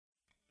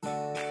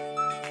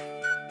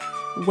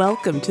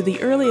Welcome to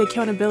the Early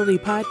Accountability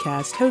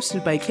Podcast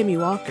hosted by Kimmy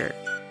Walker.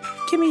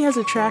 Kimmy has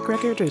a track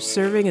record of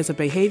serving as a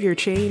behavior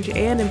change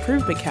and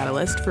improvement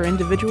catalyst for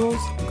individuals,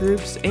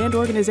 groups, and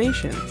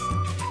organizations.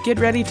 Get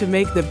ready to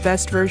make the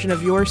best version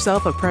of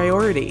yourself a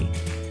priority.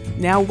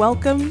 Now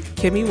welcome,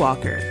 Kimmy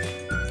Walker.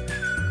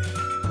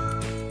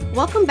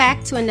 Welcome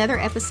back to another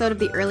episode of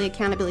the Early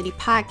Accountability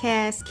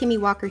Podcast. Kimmy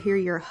Walker here,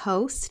 your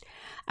host.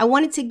 I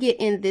wanted to get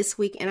in this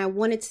week and I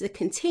wanted to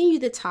continue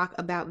to talk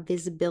about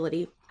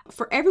visibility.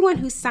 For everyone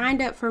who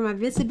signed up for my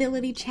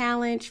visibility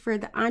challenge for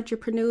the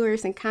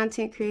entrepreneurs and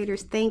content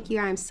creators, thank you.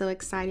 I'm so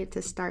excited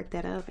to start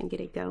that up and get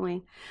it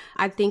going.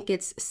 I think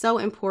it's so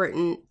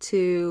important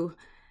to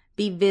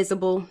be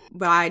visible,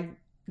 but I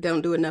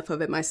don't do enough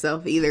of it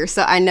myself either.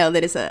 So I know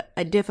that it's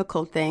a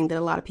difficult thing that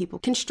a lot of people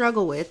can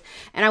struggle with.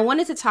 And I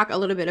wanted to talk a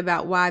little bit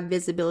about why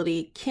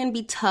visibility can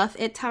be tough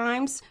at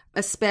times,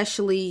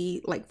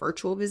 especially like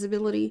virtual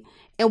visibility,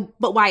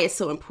 but why it's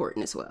so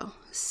important as well.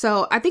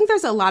 So I think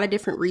there's a lot of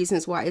different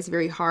reasons why it's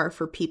very hard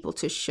for people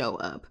to show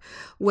up,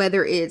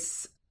 whether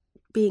it's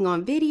being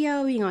on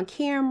video, being on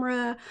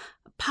camera,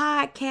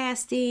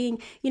 podcasting,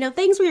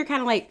 things where you're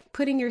kind of like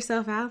putting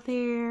yourself out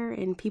there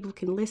and people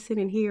can listen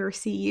and hear or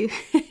see you.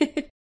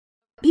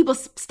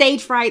 People's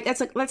stage fright, that's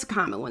a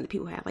common one that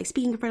people have, like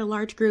speaking in front of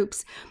large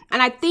groups.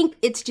 And I think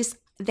it's just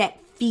that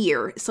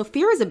fear. So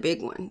fear is a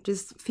big one,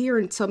 just fear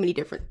in so many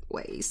different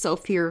ways. So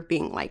fear of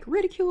being like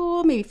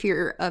ridiculed, maybe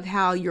fear of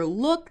how you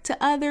look to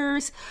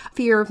others,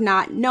 fear of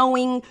not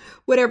knowing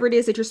whatever it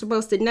is that you're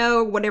supposed to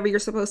know, whatever you're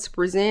supposed to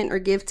present or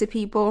give to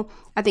people.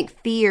 I think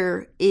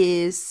fear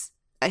is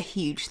a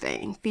huge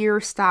thing. Fear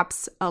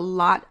stops a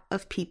lot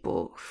of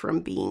people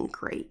from being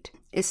great.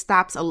 It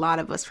stops a lot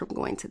of us from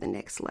going to the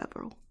next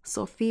level.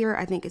 So fear,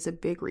 I think, is a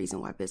big reason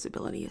why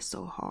visibility is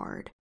so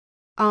hard.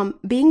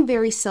 Being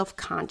very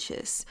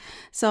self-conscious.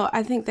 So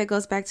I think that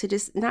goes back to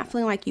just not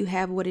feeling like you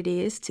have what it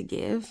is to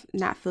give,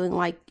 not feeling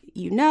like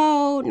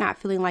not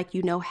feeling like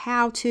you know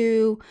how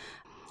to,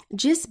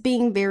 just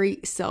being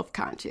very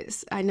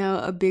self-conscious. I know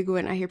a big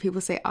one I hear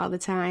people say all the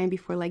time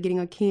before like getting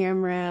on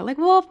camera, like,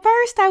 well,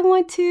 first I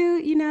want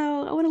to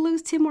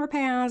lose 10 more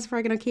pounds before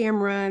I get on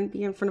camera and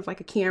be in front of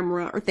like a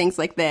camera or things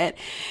like that.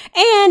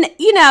 And,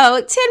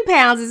 10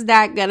 pounds is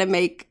not going to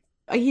make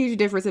a huge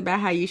difference about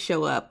how you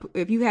show up.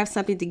 If you have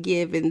something to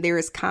give and there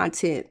is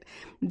content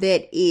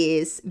that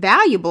is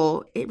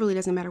valuable, it really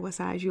doesn't matter what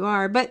size you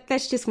are, but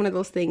that's just one of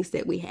those things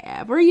that we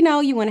have. Or, you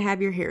want to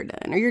have your hair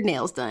done or your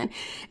nails done.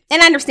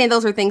 And I understand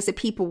those are things that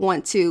people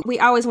we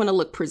always want to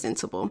look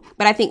presentable.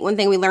 But I think one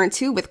thing we learned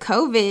too with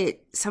COVID,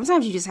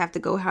 sometimes you just have to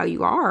go how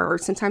you are, or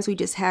sometimes we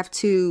just have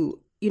to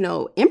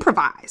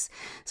improvise.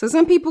 So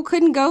some people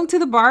couldn't go to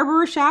the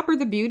barber shop or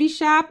the beauty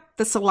shop,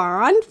 the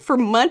salon for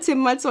months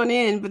and months on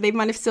end, but they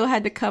might have still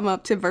had to come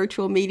up to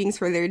virtual meetings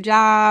for their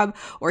job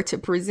or to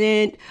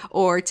present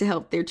or to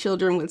help their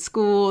children with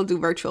school, do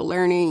virtual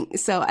learning.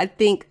 So I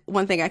think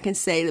one thing I can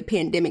say the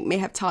pandemic may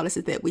have taught us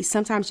is that we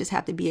sometimes just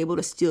have to be able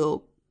to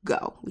still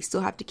go. We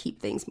still have to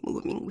keep things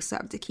moving. We still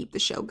have to keep the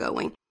show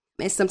going.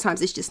 And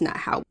sometimes it's just not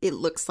how it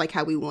looks like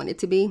how we want it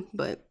to be,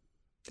 but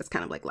that's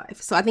kind of like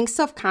life. So I think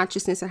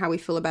self-consciousness and how we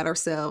feel about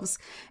ourselves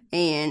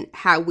and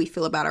how we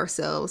feel about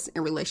ourselves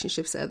in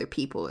relationships to other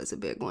people is a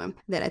big one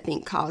that I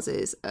think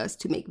causes us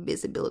to make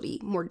visibility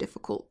more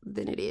difficult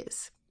than it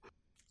is.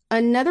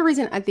 Another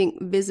reason I think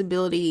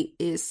visibility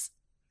is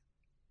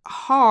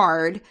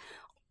hard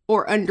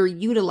or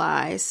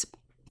underutilized,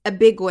 a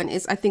big one,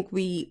 is I think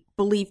we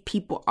believe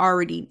people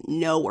already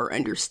know or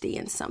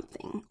understand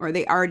something, or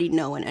they already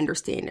know and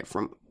understand it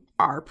from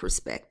our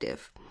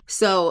perspective.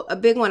 So a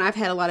big one I've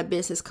had a lot of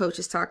business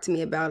coaches talk to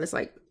me about is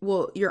like,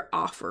 well, your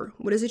offer.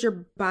 What is it,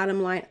 your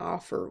bottom line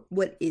offer?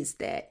 What is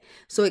that?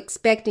 So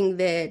expecting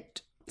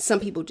that some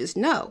people just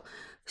know.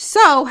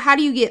 So how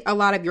do you get a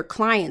lot of your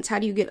clients? How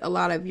do you get a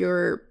lot of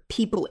your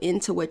people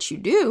into what you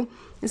do?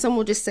 And some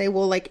will just say,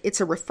 well, like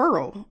it's a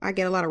referral. I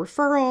get a lot of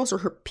referrals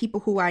or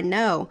people who I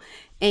know.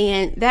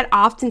 And that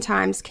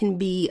oftentimes can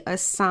be a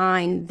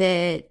sign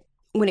that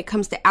when it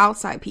comes to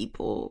outside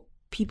people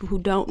who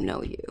don't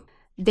know you,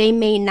 they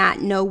may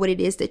not know what it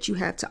is that you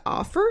have to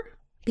offer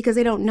because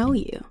they don't know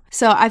you.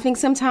 So I think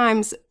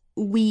sometimes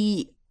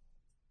we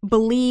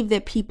believe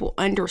that people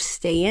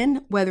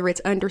understand, whether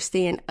it's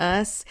understand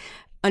us,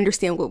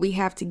 understand what we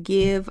have to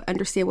give,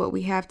 understand what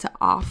we have to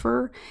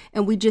offer,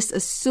 and we just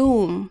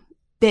assume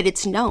that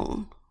it's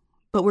known,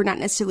 but we're not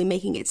necessarily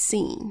making it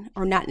seen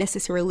or not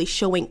necessarily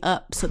showing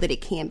up so that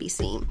it can be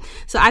seen.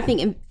 So I think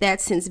in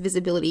that sense,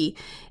 visibility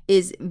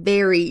is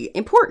very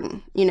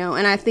important,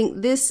 and I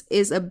think this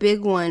is a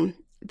big one.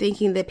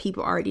 Thinking that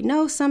people already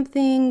know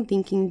something,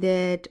 thinking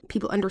that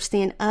people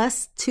understand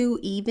us too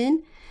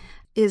even,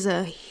 is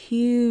a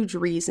huge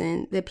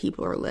reason that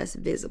people are less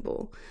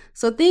visible.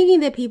 So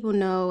thinking that people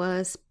know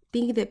us,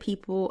 thinking that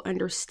people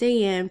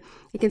understand,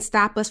 it can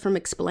stop us from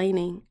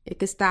explaining. It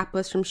can stop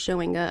us from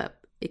showing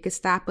up. It could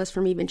stop us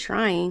from even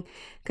trying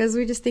because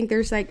we just think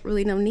there's like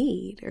really no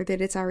need or that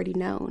it's already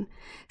known.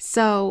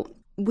 So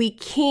we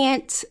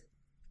can't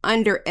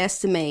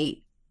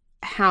underestimate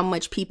how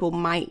much people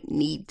might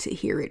need to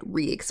hear it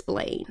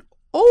re-explained,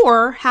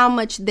 or how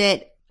much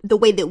that the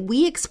way that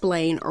we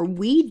explain or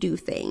we do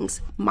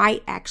things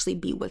might actually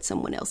be what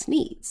someone else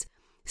needs.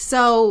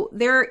 So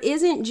there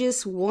isn't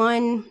just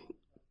one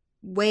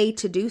way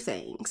to do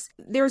things.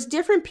 There's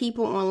different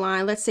people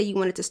online. Let's say you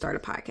wanted to start a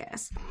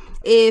podcast.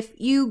 If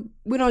you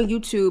went on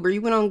YouTube or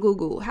you went on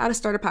Google, how to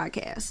start a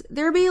podcast,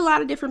 there'd be a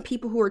lot of different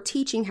people who are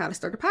teaching how to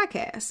start a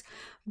podcast.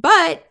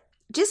 But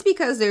just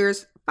because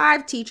there's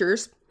 5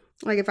 teachers,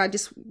 like if I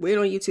just went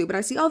on YouTube and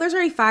I see, oh, there's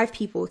already 5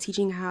 people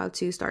teaching how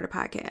to start a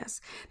podcast,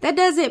 that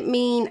doesn't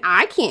mean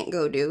I can't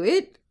go do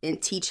it and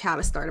teach how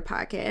to start a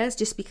podcast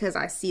just because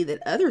I see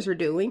that others are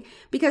doing,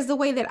 because the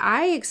way that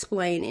I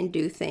explain and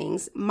do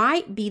things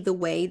might be the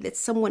way that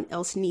someone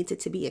else needs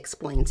it to be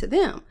explained to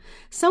them.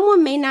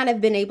 Someone may not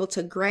have been able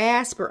to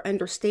grasp or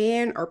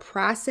understand or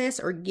process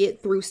or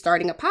get through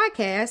starting a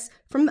podcast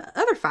from the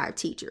other 5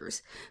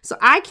 teachers. So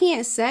I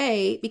can't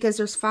say because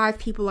there's 5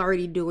 people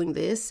already doing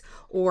this,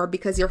 or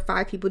because there are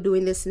 5 people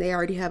doing this and they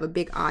already have a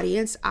big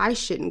audience, I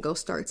shouldn't go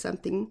start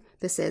something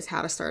that says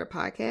how to start a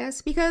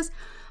podcast, because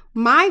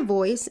my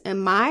voice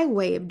and my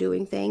way of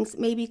doing things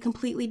may be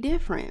completely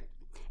different.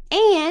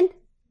 And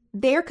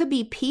there could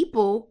be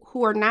people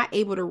who are not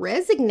able to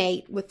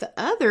resonate with the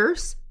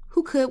others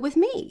who could with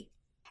me.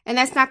 And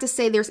that's not to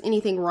say there's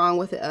anything wrong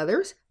with the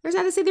others. There's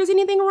not to say there's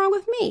anything wrong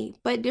with me,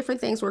 but different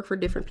things work for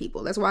different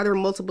people. That's why there are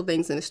multiple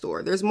things in the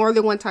store. There's more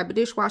than one type of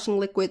dishwashing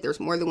liquid. There's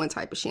more than one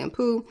type of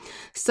shampoo.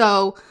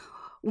 So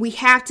we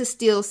have to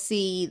still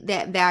see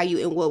that value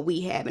in what we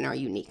have in our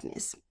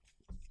uniqueness.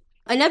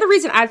 Another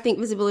reason I think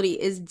visibility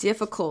is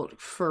difficult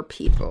for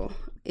people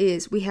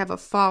is we have a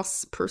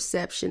false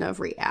perception of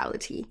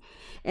reality.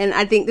 And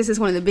I think this is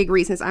one of the big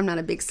reasons I'm not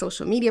a big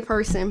social media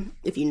person.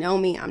 If you know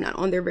me, I'm not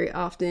on there very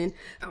often.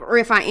 Or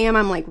if I am,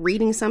 I'm like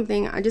reading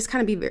something. I just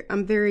kind of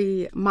I'm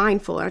very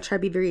mindful. I try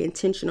to be very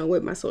intentional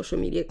with my social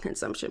media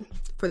consumption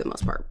for the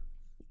most part.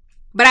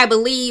 But I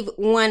believe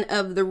one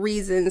of the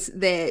reasons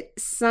that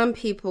some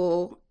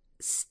people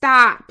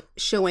stop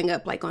showing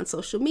up like on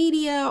social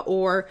media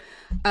or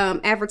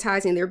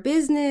advertising their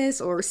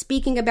business or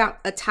speaking about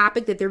a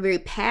topic that they're very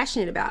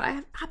passionate about.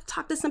 I've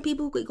talked to some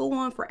people who could go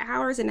on for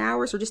hours and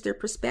hours or just their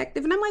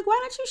perspective. And I'm like, why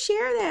don't you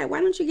share that?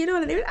 Why don't you get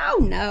on it? They're, oh,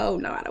 no,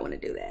 I don't want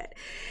to do that.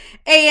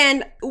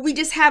 And we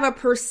just have a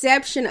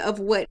perception of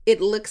what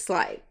it looks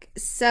like.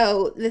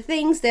 So the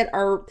things that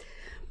are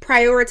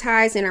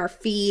prioritized in our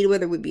feed,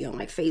 whether we be on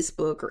like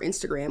Facebook or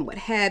Instagram, what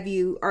have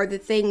you, are the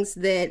things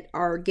that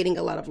are getting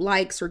a lot of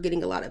likes or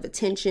getting a lot of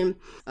attention,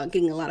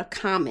 getting a lot of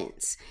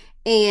comments.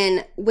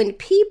 And when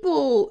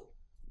people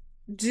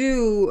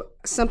do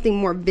something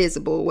more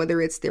visible,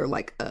 whether it's they're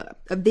like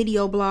a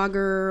video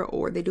blogger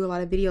or they do a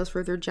lot of videos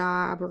for their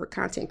job or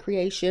content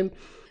creation,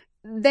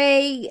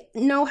 they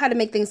know how to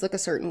make things look a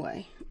certain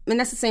way. And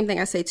that's the same thing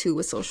I say too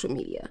with social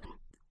media.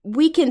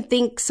 We can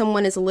think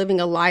someone is living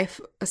a life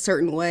a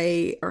certain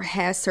way or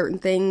has certain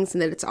things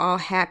and that it's all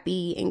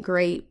happy and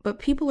great, but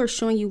people are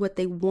showing you what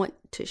they want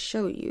to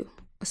show you,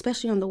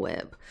 especially on the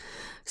web.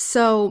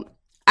 So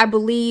I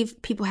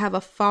believe people have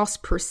a false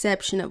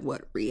perception of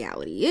what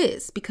reality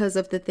is because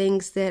of the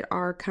things that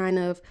are kind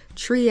of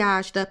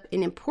triaged up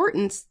in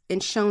importance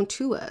and shown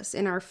to us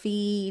in our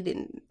feed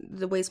and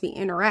the ways we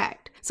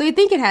interact. So we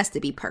think it has to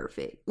be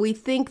perfect. We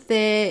think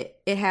that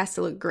it has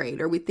to look great,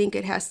 or we think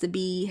it has to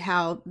be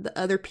how the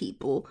other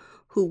people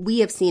who we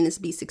have seen as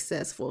be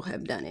successful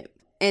have done it.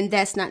 And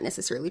that's not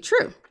necessarily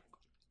true.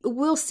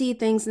 We'll see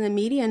things in the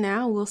media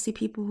now. We'll see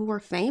people who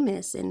are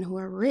famous and who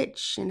are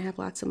rich and have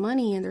lots of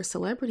money and they're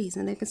celebrities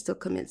and they can still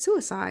commit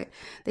suicide.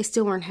 They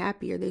still weren't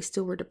happy or they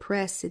still were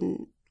depressed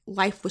and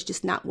life was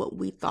just not what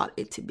we thought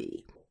it to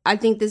be. I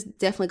think this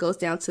definitely goes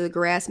down to the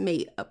grass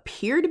may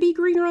appear to be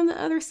greener on the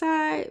other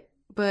side,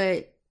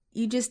 but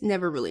you just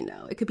never really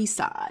know. It could be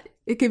sod.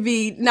 It could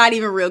be not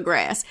even real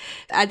grass.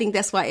 I think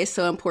that's why it's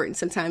so important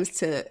sometimes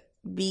to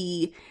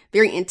be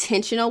very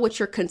intentional with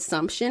your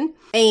consumption.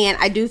 And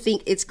I do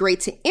think it's great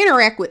to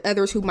interact with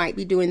others who might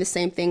be doing the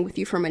same thing with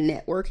you from a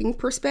networking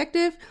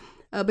perspective.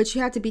 But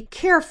you have to be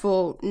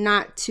careful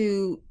not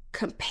to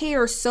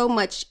compare so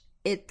much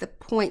at the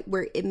point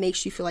where it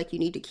makes you feel like you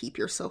need to keep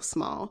yourself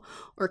small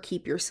or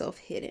keep yourself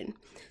hidden.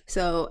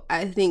 So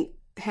I think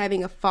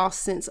having a false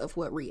sense of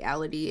what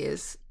reality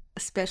is,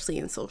 especially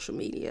in social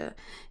media,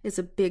 is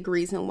a big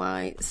reason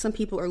why some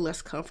people are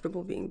less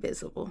comfortable being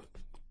visible.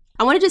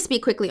 I want to just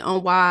speak quickly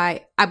on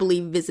why I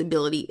believe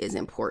visibility is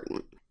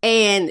important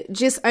and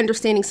just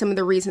understanding some of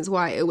the reasons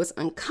why it was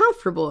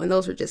uncomfortable. And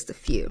those are just a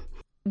few.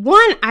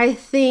 One, I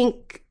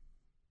think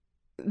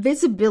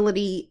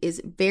visibility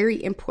is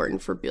very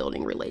important for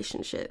building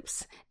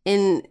relationships.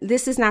 And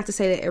this is not to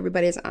say that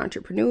everybody is an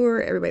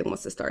entrepreneur, everybody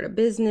wants to start a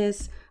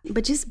business,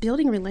 but just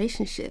building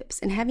relationships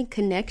and having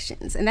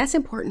connections. And that's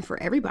important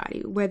for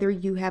everybody, whether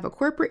you have a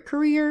corporate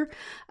career,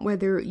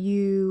 whether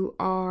you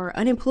are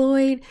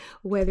unemployed,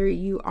 whether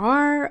you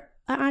are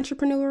an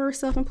entrepreneur or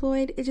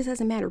self-employed, it just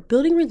doesn't matter.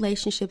 Building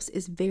relationships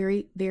is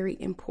very, very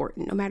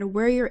important, no matter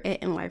where you're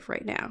at in life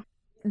right now.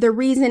 The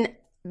reason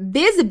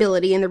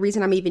Visibility, and the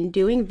reason I'm even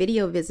doing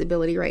video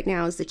visibility right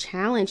now is the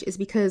challenge is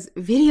because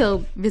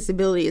video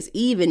visibility is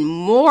even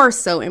more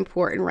so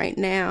important right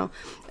now,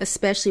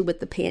 especially with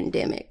the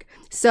pandemic.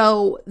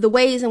 So the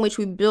ways in which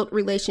we built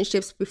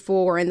relationships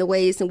before and the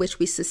ways in which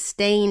we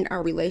sustained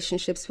our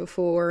relationships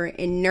before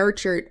and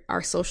nurtured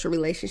our social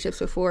relationships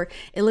before,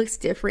 it looks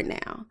different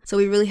now. So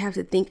we really have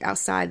to think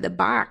outside the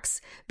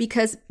box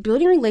because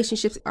building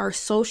relationships, our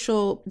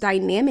social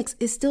dynamics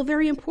is still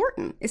very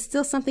important. It's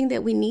still something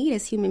that we need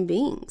as human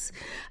beings.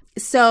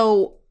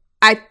 So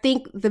I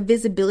think the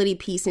visibility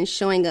piece and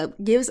showing up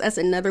gives us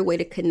another way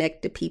to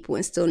connect to people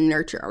and still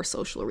nurture our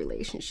social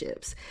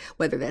relationships,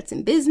 whether that's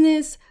in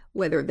business,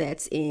 whether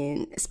that's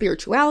in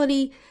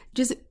spirituality.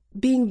 Just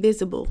being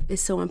visible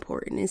is so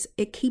important.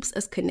 It keeps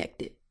us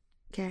connected.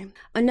 Okay.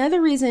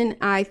 Another reason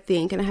I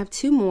think, and I have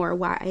two more,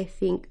 why I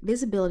think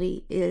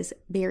visibility is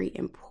very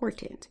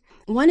important.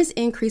 One is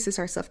increases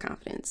our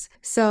self-confidence.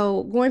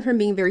 So going from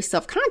being very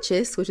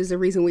self-conscious, which is the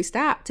reason we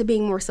stopped, to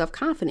being more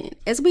self-confident.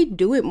 As we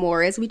do it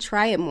more, as we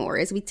try it more,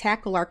 as we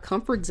tackle our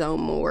comfort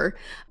zone more,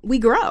 we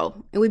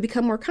grow and we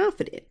become more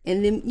confident.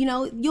 And then,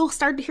 you'll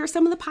start to hear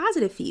some of the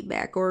positive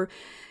feedback or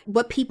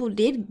what people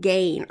did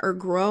gain or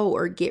grow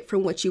or get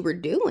from what you were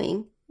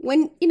doing.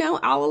 When,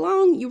 all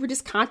along you were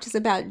just conscious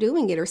about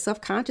doing it or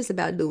self-conscious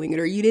about doing it,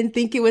 or you didn't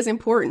think it was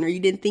important, or you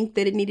didn't think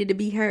that it needed to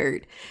be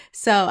heard.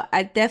 So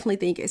I definitely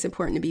think it's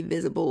important to be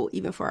visible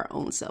even for our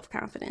own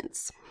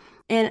self-confidence.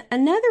 And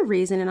another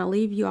reason, and I'll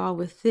leave you all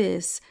with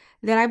this,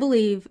 that I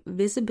believe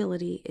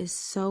visibility is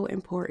so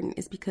important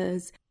is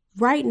because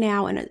right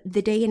now, in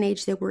the day and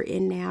age that we're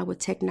in now with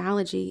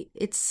technology,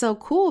 it's so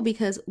cool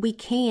because we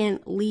can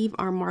leave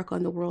our mark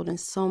on the world in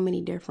so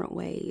many different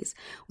ways.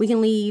 We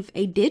can leave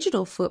a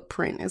digital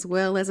footprint as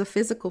well as a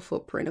physical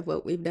footprint of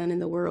what we've done in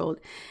the world.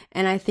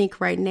 And I think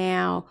right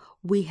now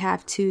we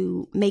have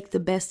to make the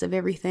best of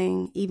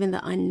everything, even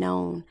the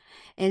unknown.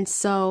 And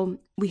so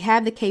we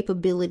have the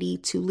capability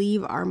to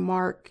leave our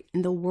mark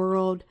in the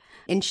world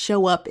and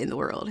show up in the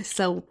world.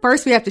 So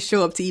first we have to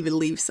show up to even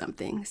leave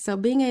something. So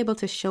being able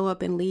to show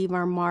up and leave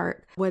our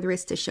mark, whether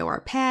it's to show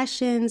our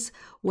passions,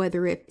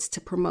 whether it's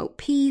to promote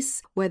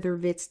peace, whether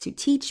it's to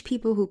teach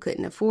people who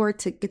couldn't afford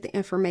to get the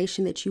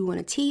information that you want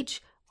to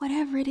teach,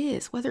 whatever it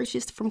is, whether it's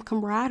just from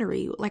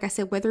camaraderie, like I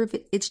said, whether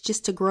it's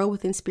just to grow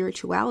within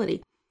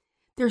spirituality.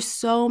 There's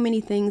so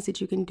many things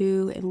that you can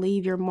do and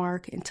leave your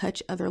mark and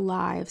touch other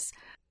lives.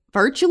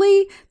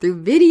 Virtually,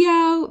 through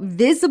video,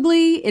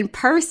 visibly, in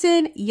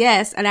person,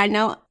 yes. And I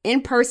know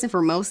in person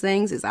for most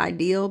things is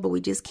ideal, but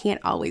we just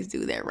can't always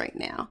do that right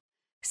now.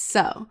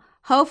 So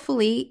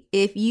hopefully,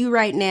 if you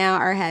right now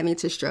are having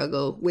to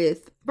struggle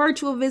with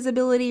virtual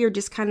visibility or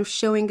just kind of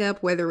showing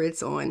up, whether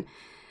it's on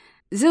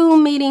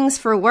Zoom meetings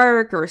for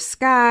work or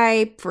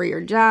Skype for your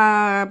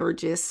job or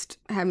just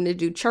having to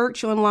do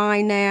church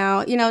online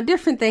now,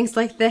 different things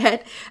like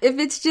that. If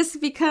it's just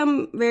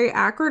become very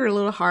awkward or a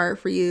little hard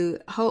for you,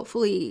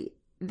 hopefully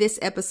this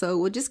episode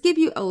will just give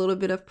you a little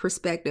bit of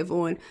perspective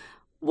on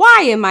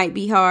why it might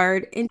be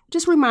hard and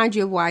just remind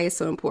you of why it's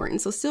so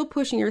important. So still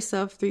pushing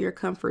yourself through your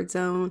comfort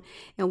zone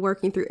and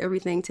working through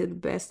everything to the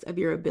best of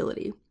your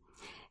ability.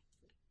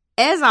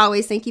 As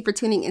always, thank you for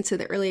tuning into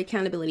the Early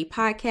Accountability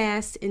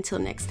Podcast. Until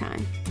next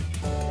time.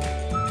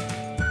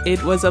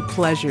 It was a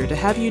pleasure to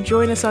have you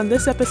join us on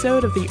this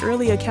episode of the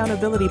Early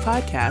Accountability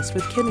Podcast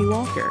with Kimmy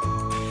Walker.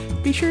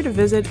 Be sure to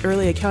visit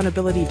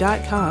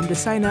earlyaccountability.com to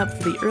sign up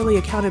for the Early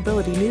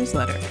Accountability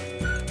newsletter.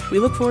 We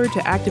look forward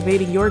to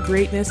activating your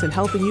greatness and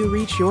helping you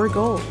reach your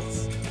goals.